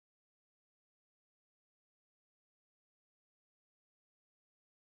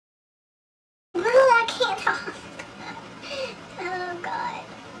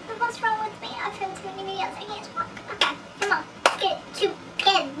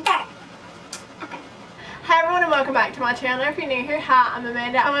welcome back to my channel. If you're new here, hi, I'm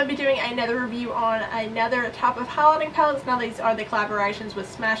Amanda. I'm going to be doing another review on another type of highlighting palettes. Now these are the collaborations with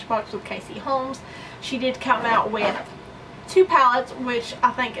Smashbox with Holmes. She did come out with two palettes, which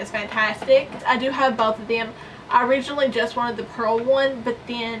I think is fantastic. I do have both of them. I originally just wanted the pearl one, but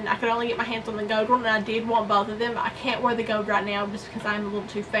then I could only get my hands on the gold one, and I did want both of them. I can't wear the gold right now just because I'm a little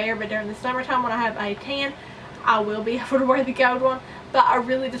too fair, but during the summertime when I have a tan, I will be able to wear the gold one. But I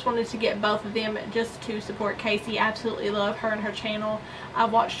really just wanted to get both of them just to support Casey. I absolutely love her and her channel.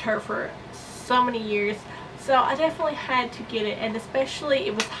 I've watched her for so many years, so I definitely had to get it, and especially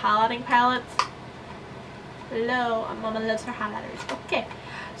it was highlighting palettes. Hello, Mama loves her highlighters. Okay,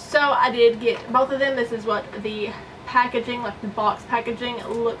 so I did get both of them. This is what the packaging, like the box packaging,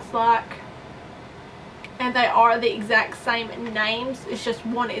 looks like. And they are the exact same names. It's just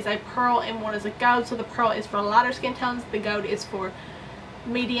one is a pearl and one is a gold. So the pearl is for lighter skin tones. The gold is for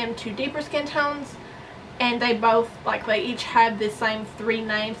medium to deeper skin tones. And they both, like, they each have the same three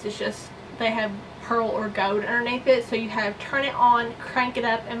names. It's just they have pearl or gold underneath it. So you have turn it on, crank it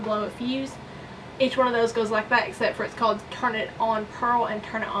up, and blow a fuse. Each one of those goes like that, except for it's called turn it on pearl and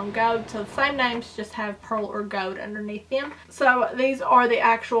turn it on gold. So the same names, just have pearl or gold underneath them. So these are the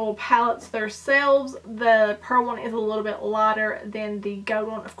actual palettes themselves. The pearl one is a little bit lighter than the gold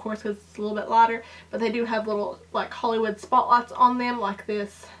one, of course, because it's a little bit lighter. But they do have little, like, Hollywood spotlights on them, like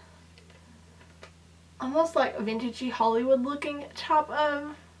this, almost like vintagey Hollywood looking type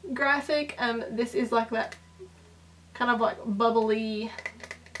of graphic. This is like that kind of like bubbly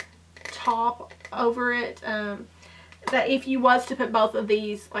top over it, that if you was to put both of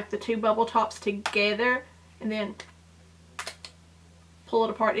these, like the two bubble tops, together and then pull it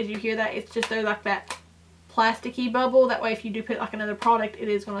apart, did you hear that? It's just they're like that plasticky bubble. That way if you do put like another product, it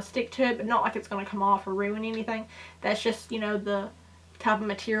is going to stick to it, but not like it's going to come off or ruin anything. That's just, you know, the type of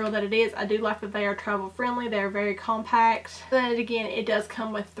material that it is. I do like that they are travel friendly. They're very compact. Then again, it does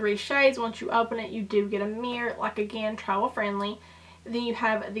come with 3 shades. Once you open it, you do get a mirror, like, again, travel friendly. Then you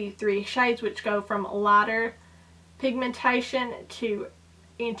have the 3 shades, which go from lighter pigmentation to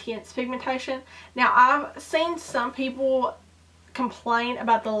intense pigmentation. Now, I've seen some people complain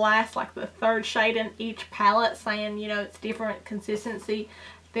about the last, like the 3rd shade in each palette, saying, you know, it's different consistency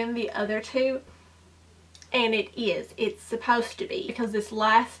than the other two. And it is. It's supposed to be. Because this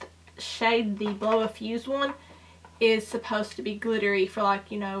last shade, the Blow a Fuse one, is supposed to be glittery for,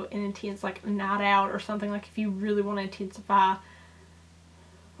 like, you know, an intense, like, night out or something. Like, if you really want to intensify,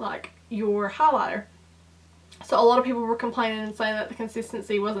 like, your highlighter. So a lot of people were complaining and saying that the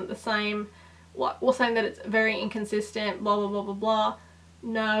consistency wasn't the same. Well, saying that it's very inconsistent, blah blah blah blah blah.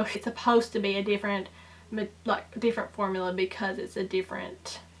 No, it's supposed to be a different, like, different formula, because it's a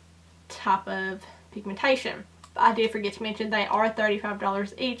different type of pigmentation. But I did forget to mention they are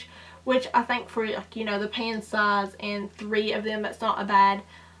 $35 each, which I think for, like, you know, the pan size and 3 of them, that's not a bad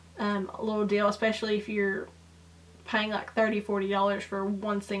little deal, especially if you're paying like $30–40 for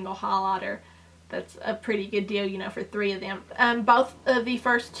one single highlighter. That's a pretty good deal, you know, for 3 of them. Both of the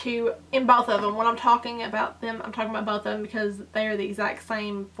first two, in both of them, when I'm talking about them, I'm talking about both of them because they are the exact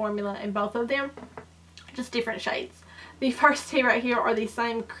same formula in both of them, just different shades. The first 2 right here are the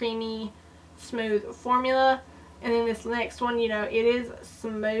same creamy smooth formula, and then this next one, you know, it is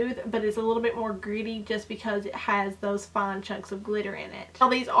smooth, but it's a little bit more gritty just because it has those fine chunks of glitter in it. Now,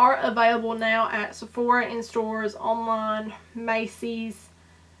 these are available now at Sephora, in stores, online, Macy's,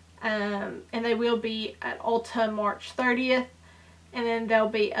 and they will be at Ulta March 30th, and then there'll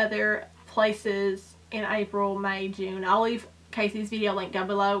be other places in April, May, June. I'll leave Casey's video link down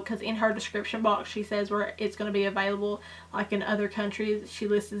below, because in her description box she says where it's going to be available, like in other countries. She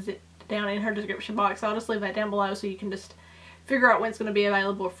lists it down in her description box, so I'll just leave that down below so you can just figure out when it's going to be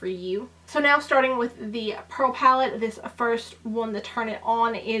available for you. So now, starting with the pearl palette, this first one, the Turn It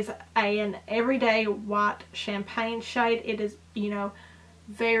On, is an everyday white champagne shade. It is, you know,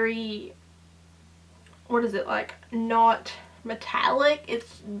 very, what is it, like, not metallic.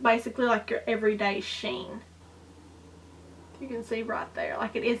 It's basically like your everyday sheen. You can see right there,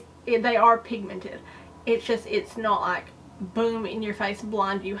 like, it is, they are pigmented. It's just, it's not like boom in your face,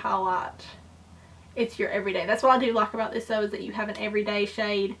 blind you highlight. It's your everyday. That's what I do like about this, though, is that you have an everyday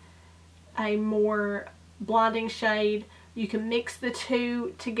shade, a more blinding shade. You can mix the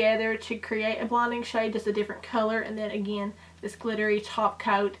two together to create a blinding shade, just a different color, and then again this glittery top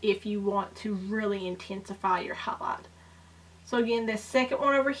coat if you want to really intensify your highlight. So again, this second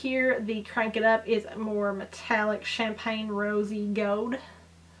one over here, the Crank It Up, is more metallic champagne rosy gold.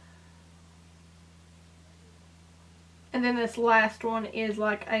 And then this last one is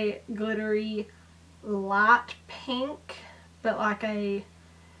like a glittery light pink, but like a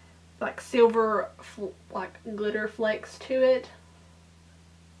like silver like glitter flecks to it.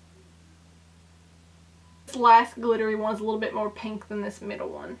 This last glittery one is a little bit more pink than this middle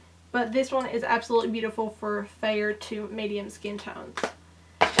one. But this one is absolutely beautiful for fair to medium skin tones.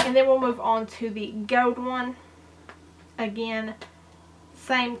 And then we'll move on to the gold one. Again,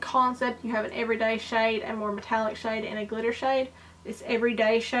 same concept. You have an everyday shade, a more metallic shade, and a glitter shade. This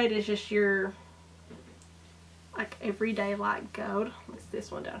everyday shade is just your like everyday light gold. It's this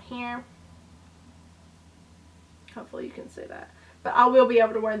one down here. Hopefully you can see that. But I will be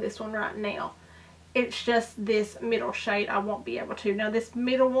able to wear this one right now. It's just this middle shade I won't be able to. Now this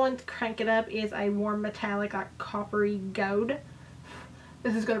middle one, to crank it up, is a warm metallic like coppery gold.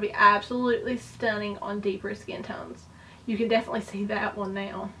 This is going to be absolutely stunning on deeper skin tones. You can definitely see that one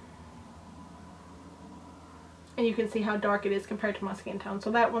now. And you can see how dark it is compared to my skin tone.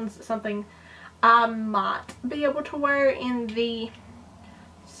 So that one's something I might be able to wear in the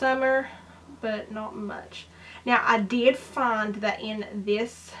summer, but not much. Now I did find that in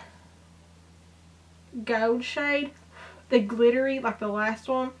this gold shade, the glittery, like the last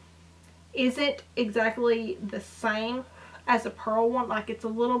one, isn't exactly the same as a pearl one. Like it's a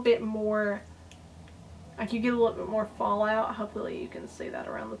little bit more, like you get a little bit more fallout. Hopefully you can see that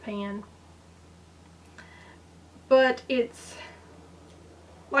around the pan. But it's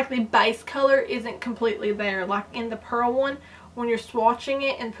like the base color isn't completely there. Like in the pearl one, when you're swatching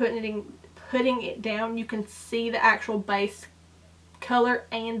it and putting it down, you can see the actual base color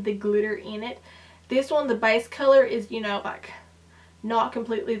and the glitter in it. This one, the base color is, you know, like not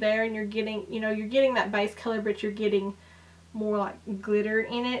completely there, and you're getting, you know, you're getting that base color, but you're getting more like glitter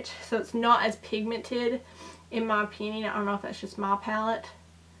in it. So it's not as pigmented in my opinion. I don't know if that's just my palette,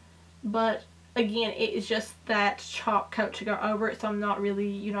 but again, it is just that chalk coat to go over it, so I'm not really,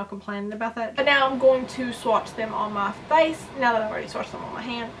 you know, complaining about that. But now I'm going to swatch them on my face, now that I've already swatched them on my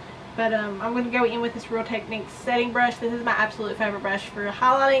hand. But I'm going to go in with this Real Techniques setting brush. This is my absolute favorite brush for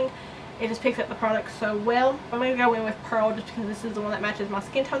highlighting. It just picks up the product so well. I'm going to go in with Pearl just because this is the one that matches my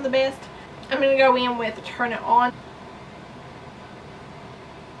skin tone the best. I'm going to go in with Turn It On.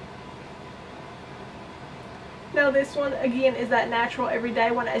 Now this one again is that natural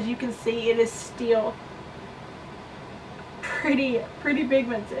everyday one. As you can see, it is still pretty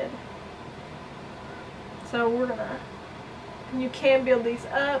pigmented. So we're gonna, you can build these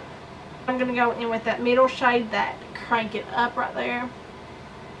up. I'm gonna go in with that middle shade, that crank it up right there.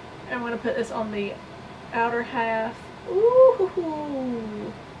 I'm gonna put this on the outer half.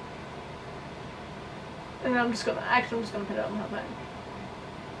 Ooh. And I'm just gonna put it on the whole thing.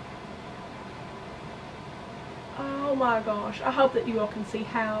 Oh my gosh, I hope that you all can see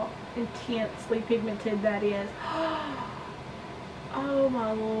how intensely pigmented that is. Oh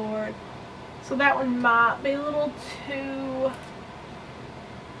my lord. So that one might be a little too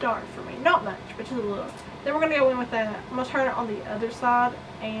dark for me. Not much, but just a little. Then we're going to go in with that. I'm going to turn it on the other side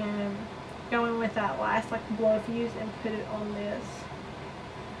and go in with that last like blow fuse and put it on this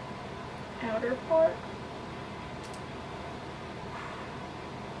outer part.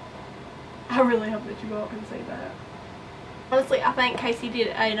 I really hope that you all can see that. Honestly, I think Casey did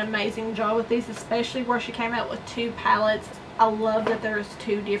an amazing job with these, especially where she came out with two palettes. I love that there's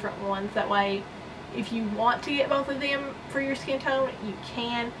two different ones. That way, if you want to get both of them for your skin tone, you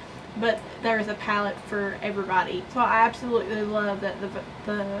can. But there's a palette for everybody. So I absolutely love that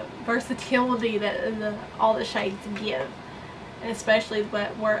the versatility that all the shades give. And especially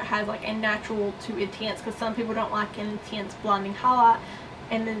where it has like a natural to intense. Because some people don't like an intense blinding highlight.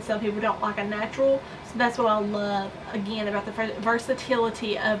 And then some people don't like a natural. So that's what I love, again, about the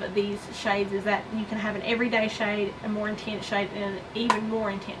versatility of these shades, is that you can have an everyday shade, a more intense shade, and an even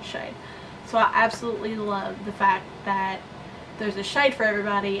more intense shade. So I absolutely love the fact that there's a shade for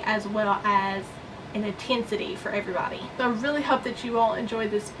everybody as well as an intensity for everybody. So I really hope that you all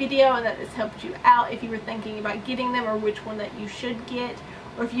enjoyed this video and that this helped you out if you were thinking about getting them, or which one that you should get.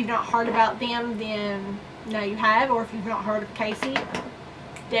 Or if you've not heard about them, then now you have. Or if you've not heard of Casey,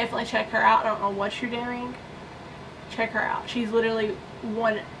 definitely check her out. I don't know what you're doing. Check her out. She's literally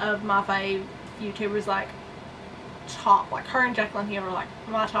one of my fave YouTubers, like top. Like her and Jacqueline Hill are like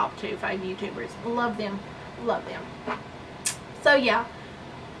my top two fave YouTubers. Love them. Love them. So yeah,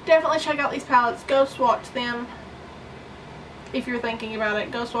 definitely check out these palettes. Go swatch them. If you're thinking about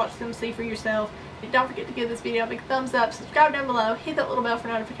it, go swatch them, see for yourself. Don't forget to give this video a big thumbs up, subscribe down below, hit that little bell for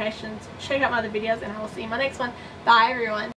notifications, check out my other videos, and I will see you in my next one. Bye everyone.